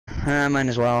Might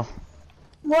as well.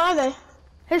 Where are they?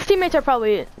 His teammates are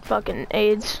probably fucking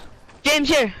AIDS. James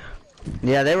here.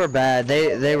 Yeah, they were bad.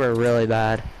 They were really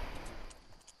bad.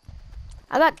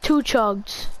 I got 2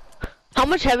 chugs. How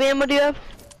much heavy ammo do you have?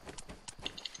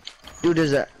 Dude,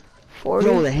 is that? 40.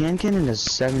 Yo, the hand cannon is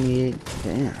 78.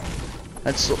 Damn.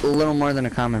 That's a little more than a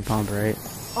common pump, right?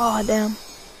 Oh, damn.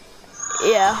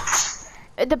 Yeah.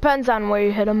 It depends on where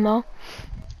you hit them, though.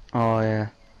 Oh, yeah.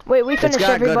 Wait, we finished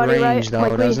everybody, good range, right?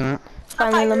 though, doesn't it?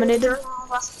 Finally eliminated.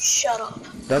 Shut up.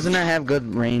 Doesn't it have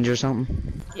good range or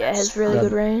something? Yeah, it has really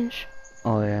good range.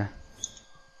 Oh, yeah.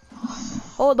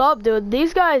 Hold up, dude.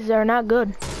 These guys are not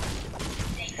good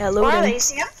at looting. Where are they? You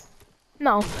see them?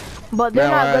 No, but they're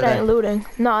not good at looting.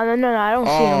 No, I don't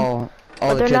see them.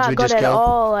 But they're not good at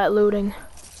all at looting.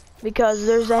 Because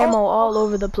there's ammo all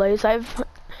over the place.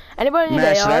 Anybody need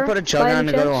AR? Should I put a chug on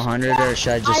to go to 100 or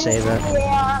should I just save it?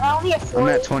 Yeah, I only have 40. I'm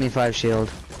at 25 shield.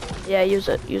 Yeah, use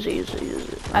it.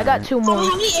 I got 2 more.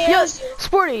 Yo,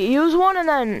 Sporty, use one and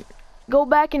then go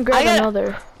back and grab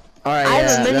another. Alright,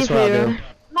 yeah, that's what I'll do.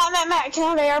 Matt,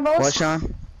 can I have AR bolts? What,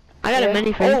 Sean? I got a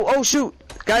mini for you. Oh, shoot!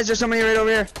 Guys, there's somebody right over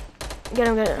here. Get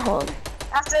him, hold on.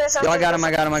 After this, Yo, I got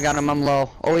him, I'm low.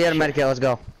 Oh, he had a medikit, let's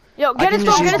go. Yo, get a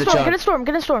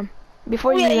storm.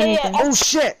 Before you do anything. Oh,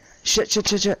 shit! Shit.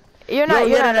 You're not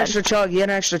an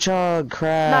extra chug,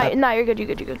 crap. Nah, you're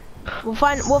good. We'll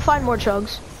find more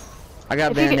chugs. I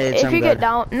got band-aids, if you get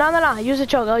down, no, use a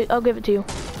chug, I'll give it to you.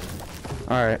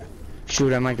 Alright.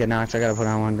 Shoot, I might get knocked, I gotta put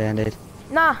on one band-aid.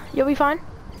 Nah, you'll be fine.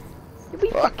 You'll be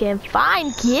fucking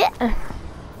fine, kid.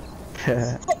 Can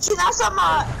I have some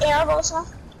AR bolts now?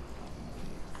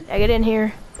 Yeah, get in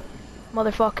here,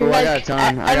 motherfucker. Oh, I got a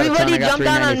ton. Everybody jumped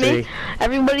down on me.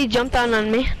 Everybody jumped down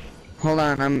on me. Hold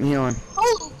on, I'm healing.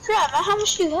 Holy crap, how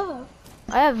much do you have?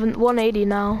 I have 180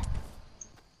 now.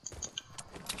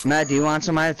 Matt, do you want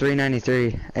some? I have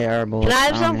 393 AR bullets.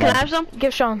 Can I have some?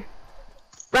 Give Sean.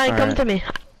 Ryan, come to me.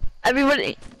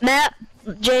 Everybody, Matt,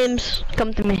 James,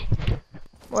 come to me.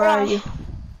 Where are you?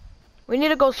 We need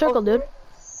to go circle, dude.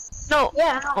 No.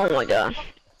 Yeah, no. Oh my god.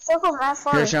 Circle Matt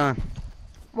for Here, Sean.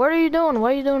 What are you doing?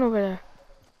 What are you doing over there?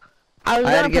 I was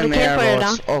gonna put a campfire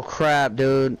down. Oh crap,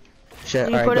 dude. Shit,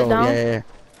 Can you put it down? Yeah.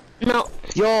 No.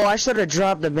 Yo, I should have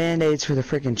dropped the band-aids for the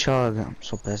freaking chug. I'm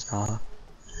so pissed off.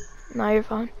 Nah, you're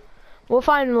fine. We'll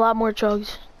find a lot more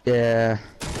chugs. Yeah.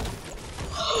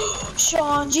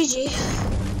 Sean, GG.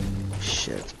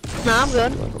 Shit. Nah, I'm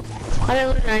good. I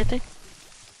didn't lose anything.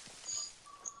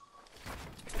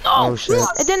 Oh shit.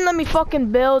 It didn't let me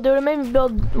fucking build, dude. It made me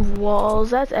build walls.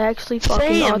 That's actually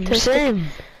fucking autistic.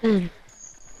 Same.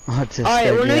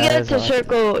 Alright, when we get to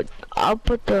circle, I'll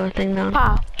put the thing down.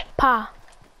 Pa.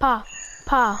 I'm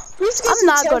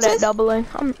not good at doubling.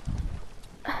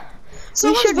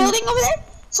 Someone's building over there?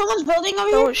 Someone's building over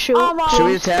here? Don't shoot. Should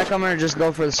we attack them or just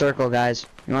go for the circle, guys?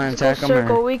 You want to attack them?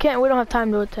 Circle. We don't have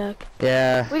time to attack.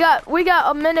 Yeah. We got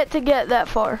a minute to get that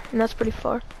far, and that's pretty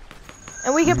far.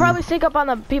 And we could probably sneak up on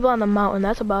the people on the mountain.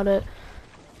 That's about it.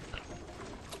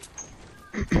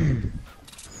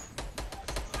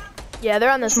 Yeah, they're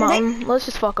on this mountain. Let's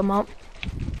just fuck them up.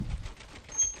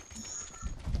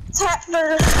 Tapper.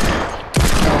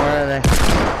 Oh, where are they?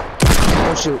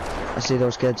 Oh shoot! I see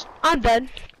those kids. I'm dead.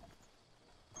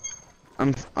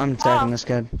 I'm attacking this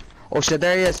kid. Oh shit!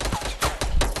 There he is.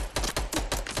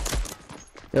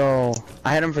 Yo,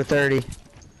 I hit him for 30.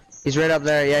 He's right up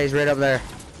there. Yeah, he's right up there.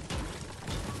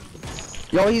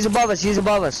 Yo, he's above us. He's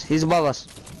above us.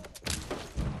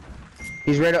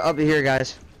 He's right up here,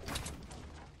 guys.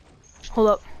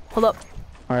 Hold up.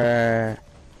 Alright.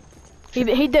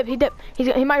 He dipped.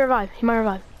 He might revive.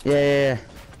 Yeah.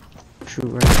 Shoot,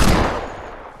 right.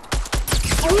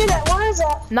 I hear that. Where is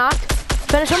that? Knocked.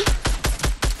 Finish him.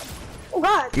 Oh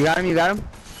god. You got him?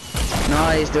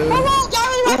 Nice, dude. Oh,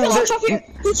 Gary, he killed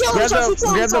himself.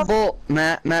 Grab the bolt.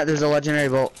 Matt, there's a legendary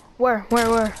bolt. Where?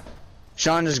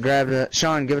 Sean just grabbed it.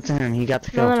 Sean, give it to him. He got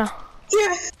the kill. No.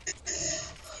 Here.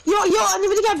 Yo,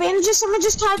 anybody got bandages? Someone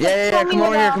just tried to Yeah,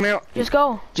 come here. Just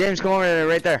go. James, come over there,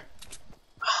 right there.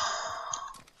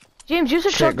 James, use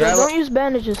a chug jug. Don't use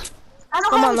bandages. I don't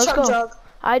Come have on, a let's chug go. jug.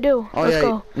 I do. Oh, Let's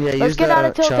go. Yeah, Let's get out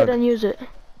of tilted and use it.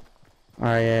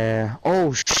 Alright, yeah.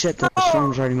 Oh shit, the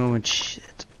storm's already moving.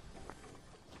 Shit.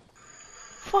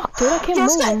 Fuck, dude, I can't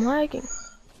move. I'm lagging.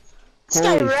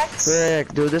 Holy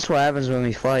frick, dude, this is what happens when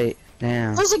we fight.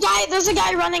 Damn. There's a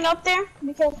guy running up there.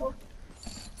 Be careful.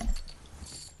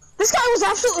 This guy was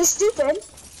absolutely stupid.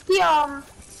 He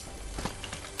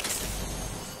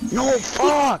No,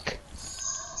 fuck!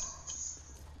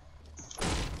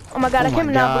 Oh my god, I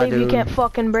cannot believe you can't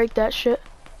fucking break that shit.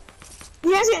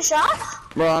 You guys getting shot?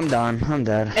 Bro, I'm done. I'm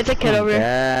dead. It's a kid over here.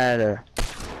 Dead.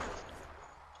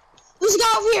 there's a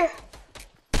guy over here.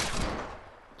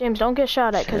 James, don't get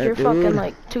shot at, cause you're fucking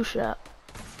like 2 shot.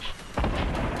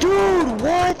 Dude,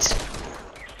 what?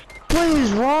 What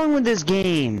is wrong with this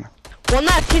game? One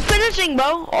left. Keep finishing,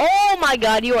 bro. Oh my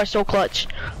god, you are so clutch.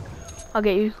 I'll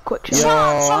get you quick Yo,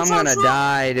 shot. I'm gonna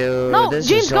die, dude. No, this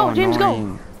James, is so go, James,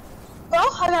 annoying. Go?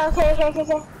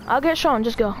 Okay. I'll get Sean,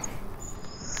 just go.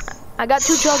 I got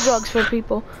 2 chug drugs for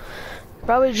people.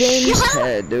 Probably James.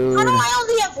 Yeah, dude. How do I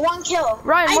only have 1 kill?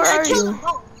 Ryan, where are killed you? them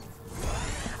both.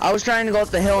 I was trying to go up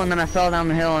the hill and then I fell down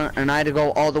the hill and I had to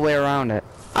go all the way around it.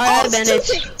 I have bandage.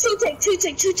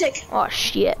 2 tick. Oh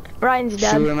shit. Ryan's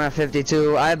dead. Shoot, I'm at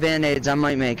 52. I have band-aids. I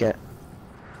might make it.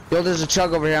 Yo, there's a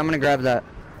chug over here. I'm gonna grab that.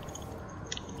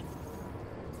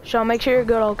 Sean, make sure you're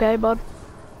good, okay, bud?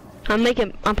 I'm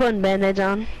putting band-aids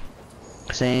on.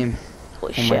 Same.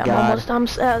 Holy Oh shit, my God. I'm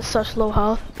at such low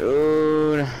health.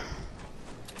 Dude.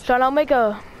 Sean, I'll make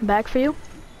a bag for you.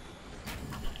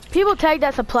 People tag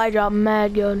that supply drop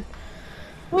mad good.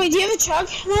 Wait, do you have a chug,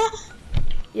 Matt?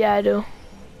 Yeah, I do.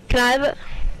 Can I have it?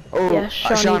 Oh, Yeah,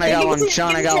 Sean, Sean, I got Give it one. to him,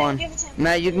 Sean, I give it got to him, one. give it to him.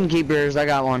 Matt, you can keep yours. I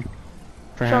got one.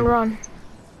 For Sean, him. run.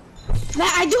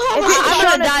 Matt, I do have If one.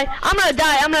 you-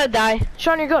 I'm gonna die.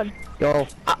 Sean, you're good. Yo.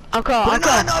 I'll crawl. No, I'm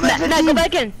at Matt, 15. go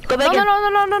back in. Go back No,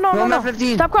 in. no. I'm at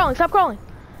 15. Stop crawling.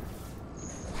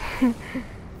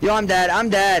 Yo, I'm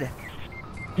dead.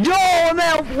 Yo, I'm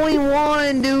at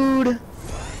 0.1, dude.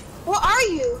 What are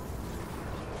you?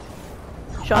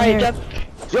 Sean, Alright, here.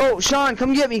 Jeff. Yo, Sean,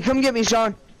 come get me,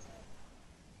 Sean.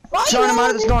 Why are Sean, you I'm out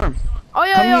of the storm. Oh,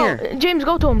 yeah, Come yo. here. James,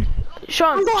 go to him.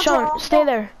 Sean, I'm going to him. stay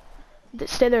there.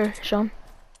 Stay there, Sean.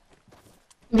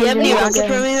 Do you have any Yeah, rockets okay.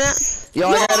 for me, Matt? Yo,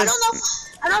 No, I I gotta. don't know if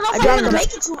I I'm dropped gonna him.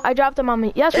 make it to him. I dropped him on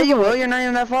me. Yes, Hey, we you will. will. You're not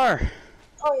even that far.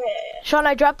 Oh, yeah. Sean,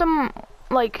 I dropped him,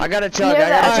 like, I got a chug. near I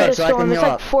the got a edge chug, of the so I storm. can It's heal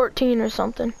like up. 14 or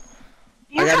something.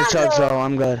 You I got have a chug, the- so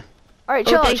I'm good. Alright, Oh,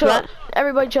 chill out, thanks, chill out. Matt.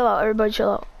 Everybody chill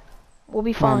out. We'll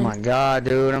be Oh fine. my god,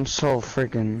 dude, I'm so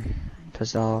freaking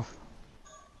pissed off.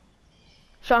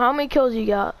 Sean, how many kills you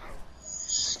got?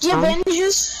 Do you have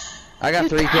bandages? I got You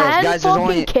 3 kills. 10 Guys,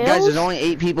 fucking kills? there's only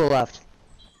 8 people left.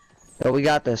 Yo, we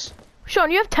got this. Sean,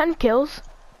 you have 10 kills,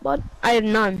 bud? I have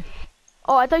none.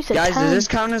 Oh, I thought you said Guys, 10. does this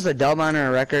count as a dub on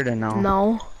our record or no?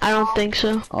 No. I don't think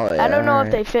so. Oh, yeah, I don't know if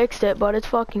alright. they fixed it, but it's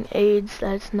fucking AIDS.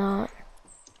 That's not.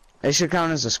 It should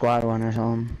count as a squad one or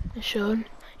something. It should.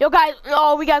 Yo, guys.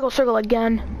 Oh, we gotta go circle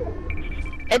again.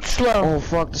 It's slow. Oh,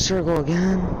 fuck, the circle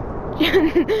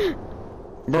again.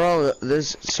 Bro,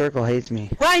 this circle hates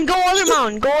me. Ryan, go other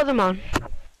mountain. Go other mountain.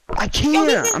 I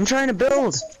can't. I'm trying to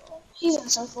build. He's in a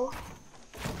circle.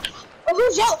 Oh,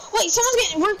 who's yellow? Wait,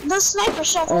 someone's getting the sniper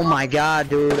shot. Oh my god,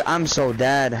 dude. I'm so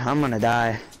dead. I'm gonna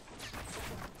die.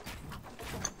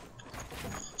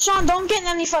 Sean, don't get in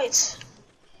any fights.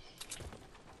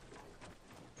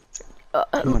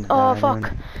 I'm gonna Oh, die, fuck.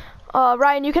 dude.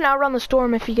 Ryan, you can outrun the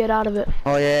storm if you get out of it.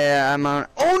 Oh, yeah, I'm on.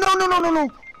 Oh, no.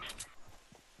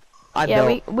 I Yeah,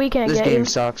 built. we can't This get game you.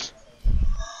 sucks.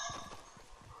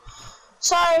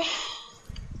 Sorry.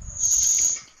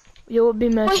 You will be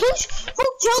Wait, missed. who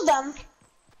killed them?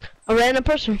 A random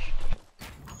person.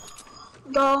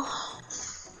 Go.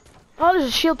 Oh, there's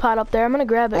a shield pad up there. I'm gonna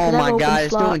grab it. 'cause Oh I have my an god, open it's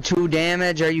slot. doing 2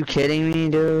 damage. Are you kidding me,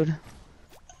 dude?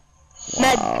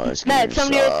 Matt, Wow, this Matt, game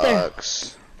somebody right there.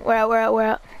 sucks. Where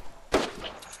at?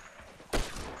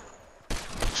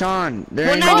 Sean, there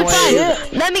ain't no way.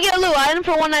 195. Let me get a loot item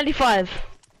for 195.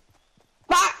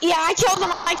 Yeah, I killed him.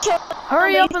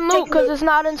 Hurry up and loot, cause it's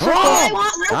not in circle.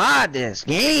 Oh, God, this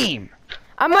game.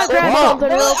 I'm gonna grab Whoa. something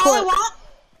real All I quick. want.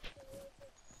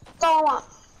 That's all I want.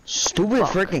 Stupid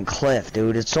freaking cliff,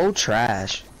 dude. It's so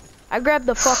trash. I grabbed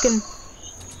the fucking.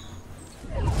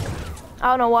 I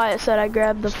don't know why it said I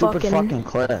grabbed the Stupid fucking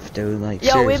cliff, dude. Like,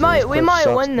 Yo, we seriously, might this cliff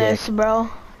sucks win this, dick. bro.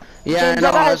 Yeah, James, I I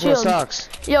know. got a That's what shield. sucks.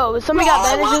 Yo, somebody No, got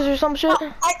I bandages want- or some shit?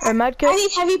 Or I medkit?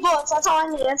 need heavy bullets. That's all I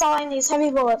need. That's all I need is heavy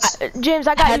bullets. James,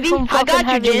 I got Heavy? you from I fucking got you,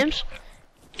 heavy. James.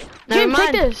 Never James,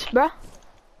 take mind. this, bro.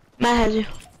 Matt has you.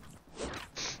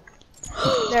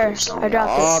 There, I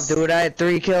dropped Oh, it. dude, I had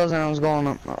 3 kills and I was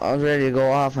ready to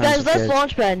go off. Guys, let's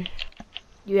launch pad.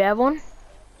 You have one?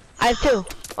 I have 2.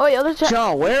 Oh, yeah, there's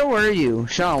Sean, where were you?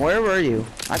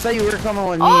 I thought you were coming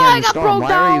with me Oh, on I the got storm. broke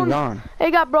Why were you down. gone?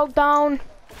 It got broke down.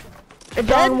 Dead?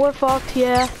 Done, we're fucked,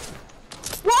 yeah.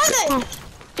 Where are they?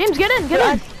 James, get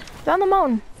in. Down the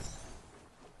mountain.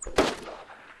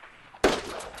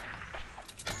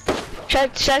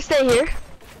 Should I stay here?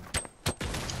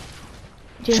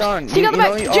 James, Sean, sneak you out the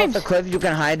know back. off James, the cliff you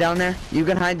can hide down there? You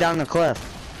can hide down the cliff.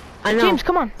 I know. James,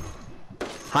 come on.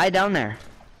 Hide down there.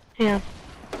 Yeah.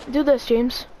 Do this,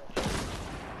 James.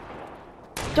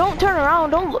 Don't turn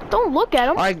around. Don't look at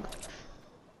him. Alright.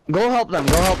 Go help them.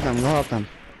 Go help them. Go help them.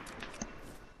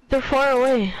 They're far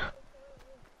away.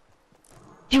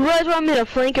 Do you guys want me to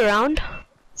flank around?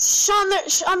 Sean,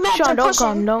 Matt, Sean, they're don't pushing.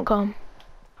 come, don't come.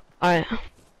 Alright.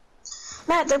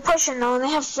 Matt, they're pushing now, and they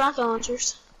have rocket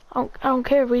launchers. I don't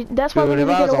care. That's why we need to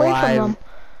get away from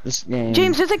them.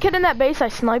 James, there's a kid in that base. I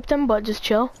sniped him, but just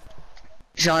chill.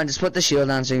 Sean, just put the shield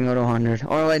on so you can go to 100.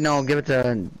 Or wait, no, give it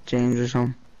to James or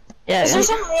something. Yeah. Is there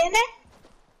somebody in there?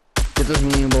 Get those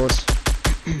medium bullets.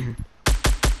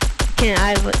 Can't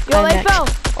I? Yo, they fell.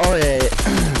 Oh yeah.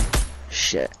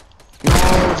 Shit.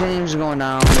 No, James is going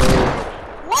down, dude.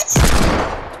 What?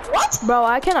 What? Bro,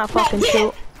 I cannot fucking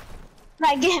shoot.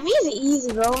 Matt, get him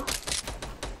easy, bro.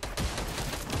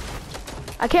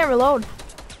 I can't reload.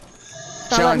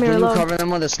 Sean, can you cover them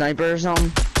with a sniper or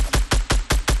something?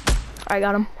 I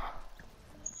got him.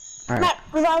 Alright. Matt,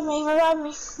 revive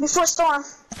me. Before storm.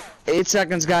 8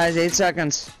 seconds, guys, 8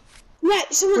 seconds.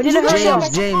 Matt, someone,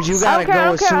 James, you gotta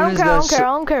go as soon as I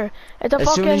don't care. It's a as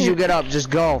fucking. soon as you get up, just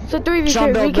go. It's a 3v3.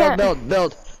 Sean, we can't.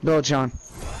 build, Sean.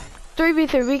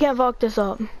 3v3. We can't fuck this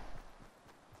up.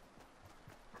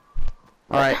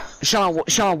 Alright, Sean,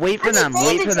 wait for them.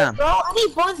 Wait for them. Bro, I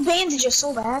need bandages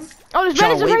so bad. Oh, there's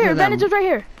bandages right here. Bandages right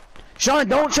here. Sean,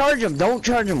 don't charge them. Don't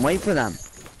charge them. Wait for them.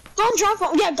 Don't drop them.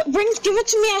 Yeah, give it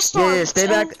to me at storm. Yeah,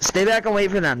 stay back and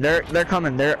wait for them. They're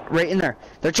coming. They're right in there.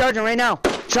 They're charging right now.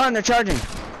 Sean, they're charging.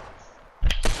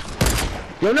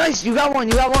 Yo, nice. You got one.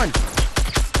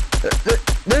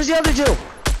 There's the other two.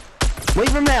 Wait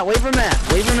for Matt.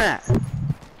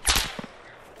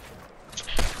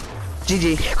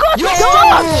 GG. Good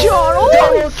job,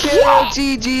 Double kill,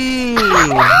 GG.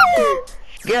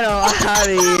 Get him out of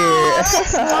here.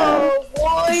 Oh,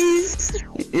 boys.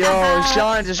 Yo,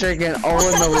 Sean just freaking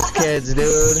owned those kids,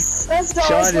 dude.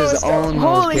 Sean just owned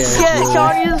those Holy kids. shit, dude.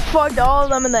 Sean, you just fucked all of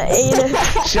them in the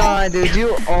anus. Sean, dude,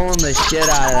 you own the shit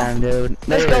out of them, dude.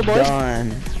 Let's go, boys.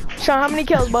 Done. Sean, how many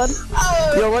kills, bud?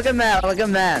 Yo, look at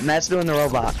Matt. Matt's doing the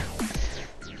robot.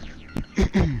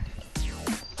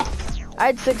 I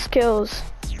had 6 kills.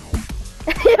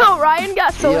 Yo, Ryan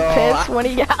got so pissed when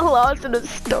he got lost in the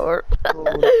store.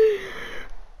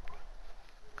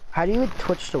 How do you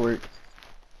Twitch to work?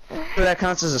 That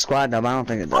counts as a squad dub. I don't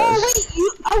think it does.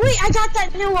 Oh wait, I got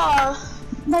that new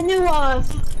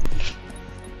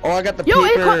Oh, I got the Yo,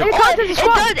 paper. it counts as a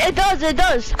squad. It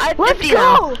does. I have Let's 50 go.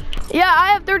 now. Yeah,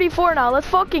 I have 34 now. Let's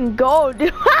fucking go,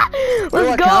 dude.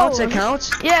 Let's go. It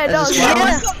counts? Yeah, it As does. a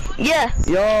squad? Yeah.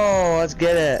 Yo, let's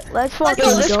get it. Let's fucking Yo,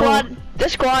 go.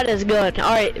 this squad is good.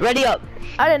 Alright, ready up.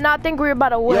 I did not think we were about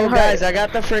to win. Yo, guys, I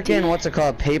got the freaking, what's it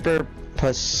called? Paper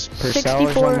per cell or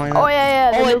 64. something like that. Oh,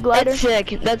 yeah, the new glider. That's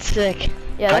sick. That's sick.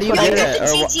 Yeah, How that's do you what I get did. it?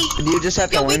 Or what, do you just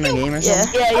have to win the game or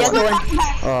something? Yeah, you have to win.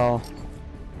 Oh.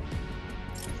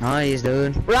 Nice,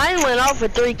 dude. Ryan went off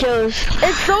with 3 kills.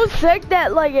 It's so sick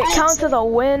that, like, it counts as a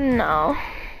win now.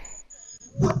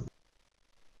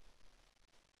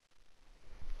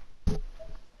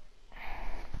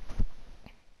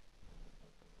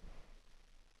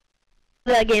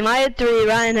 That game, I had 3,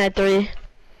 Ryan had 3.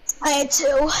 I had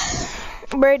 2.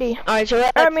 Brady. Alright, so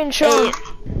that's I mean, Sean. 8.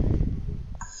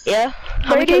 Yeah?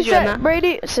 How many Brady kills you have now? said,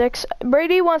 Brady, 6.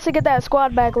 Brady wants to get that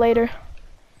squad back later.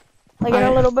 Like in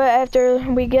a little bit after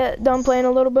we get done playing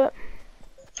a little bit.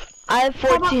 I have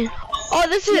 14. Oh,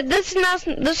 this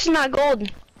is not gold.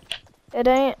 It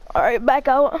ain't. Alright, back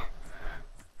out.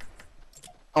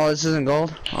 Oh, this isn't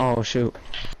gold? Oh, shoot.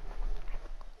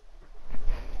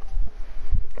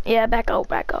 Yeah, back out.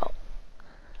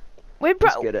 We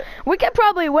could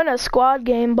probably win a squad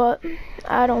game, but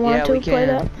I don't want to play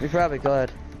that. We probably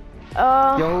could.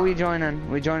 Yo, who we joining?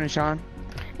 We joining Sean?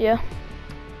 Yeah.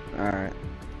 Alright.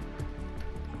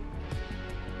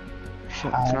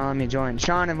 It's not letting me join.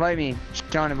 Sean, invite me.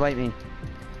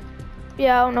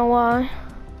 Yeah, I don't know why.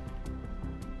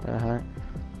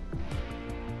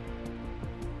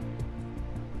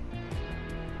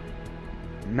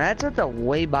 Matt's at the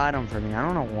way bottom for me. I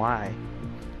don't know why.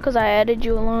 Cause I added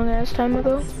you a long ass time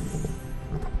ago.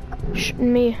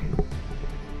 Me.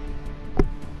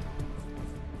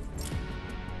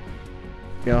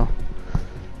 Yo.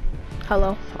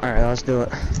 Hello. Alright, let's do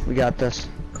it. We got this.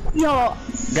 Yo.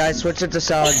 Guys, switch it to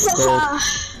solid gold.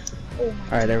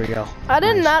 Alright, there we go. I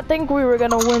did not think we were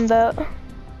gonna win that.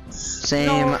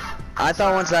 Same. No. I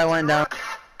thought once I went down.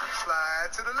 Slide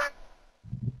to the left.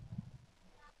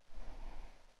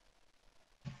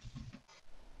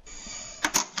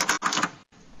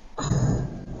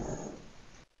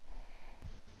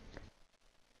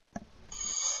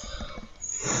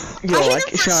 Yo,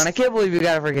 Sean, I can't believe you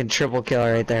got a freaking triple kill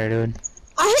right there, dude.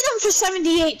 I hit him for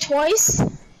 78 twice.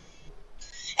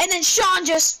 And then Sean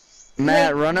just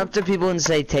Matt, run up to people and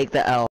say, take the L.